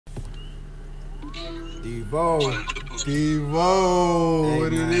Dwaugh.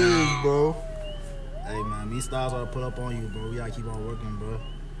 What it is, bro? Hey, man, me Stylez ought to pull up on you, bro. We gotta keep on working, bro.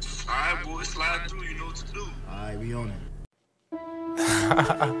 Alright, boy, slide through. You know what to do. Alright, we on it.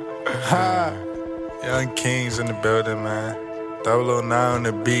 Young Kings in the building, man. 009 on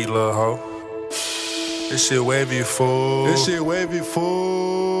the beat, little hoe. This shit wavy, fool.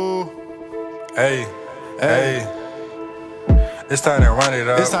 Hey. It's time to run it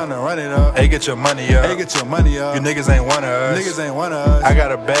up. Hey, get your money up. You niggas ain't one of us. I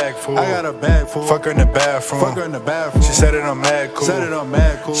got a bag, fool. Fuck her in the bathroom. She said it, I'm mad cool.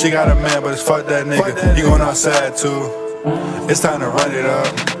 She got a man, but it's fuck that nigga. He going outside too. It's time to run it up.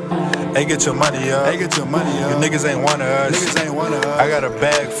 Hey, get your money up. You niggas ain't one of us. I got a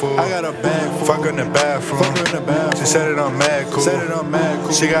bag, fool. Fuck her in the bathroom. She said it, I'm mad cool.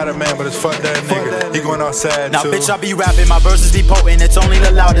 She got a man, but it's fuck that nigga. He going outside too. Now, bitch, I be rapping, my verses be potent. It's only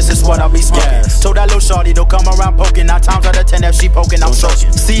the loudest, it's what I be smoking. Told that little shorty, don't come around poking. 9 times out of 10, if she poking, I'm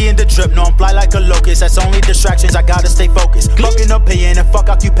choking. See in the drip, no, I'm fly like a locust. That's only distractions, I gotta stay focused. Fucking opinion and fuck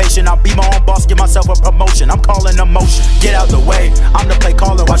occupation. I'll be my own boss, give myself a promotion. I'm calling emotion. Get out the way, I'm the play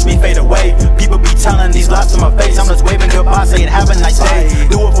caller, watch me fade away. People be telling these lies to my face. I'm just waving goodbye, saying have a nice day.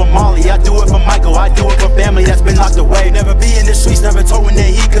 Do it for Molly, I do it for Michael, I do it for family that's been locked away. Never be in the streets, never towing the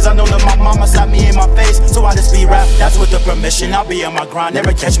heat, cause I know that my mama slapped me in my face. So I just be rap, that's with the permission. I'll be on my grind,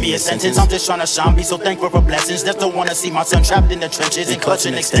 never catch me a sentence. I'm just trying to shine, be so thankful for blessings. Just don't wanna see my son trapped in the trenches and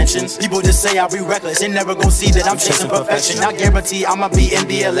clutching extensions. People just say I be reckless and never gon' see that I'm chasing perfection. I guarantee I'ma be in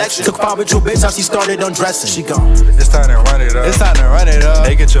the election. Took 5 with your bitch, how she started undressing. She gone. It's time to run it up.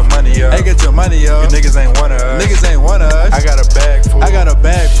 Hey, get your money up. You niggas ain't one of us. I got a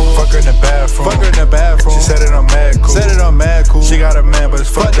bag, fool. Fuck her in the bathroom. She said it, I'm mad cool. She got a man, but it's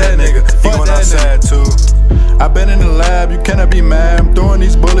fuck that nigga. He going outside too. I been in the lab, you cannot be mad. I'm throwing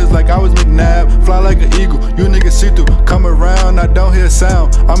these bullets like I was McNabb. Fly like an eagle, you niggas see through. Come around, I don't hear a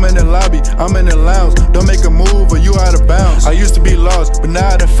sound. I'm in the lobby, I'm in the lounge. Don't make a move or you out of bounds. I used to be lost, but now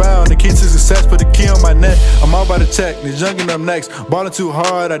I done found the key to success. Put the key on my neck, I'm all about to check. These youngin' up next, ballin' too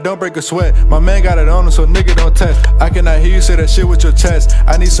hard, I don't break a sweat. My man got it on him, so nigga don't test. I cannot hear you say that shit with your chest.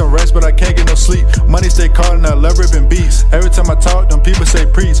 I need some rest, but I can't get no sleep. Money stay calling, I love ripping beats. Every time I talk, them people say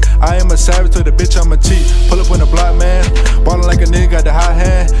preach. I am a savage, to the bitch I'm a cheat. Pull up on the block, man, ballin' like a nigga, got the hot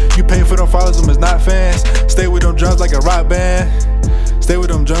hand. You pay for them followers, them is not fans. Stay with them drums like a rock band.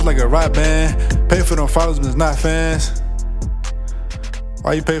 Pay for them followers, them is not fans.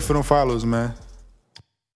 Why you pay for them followers, man?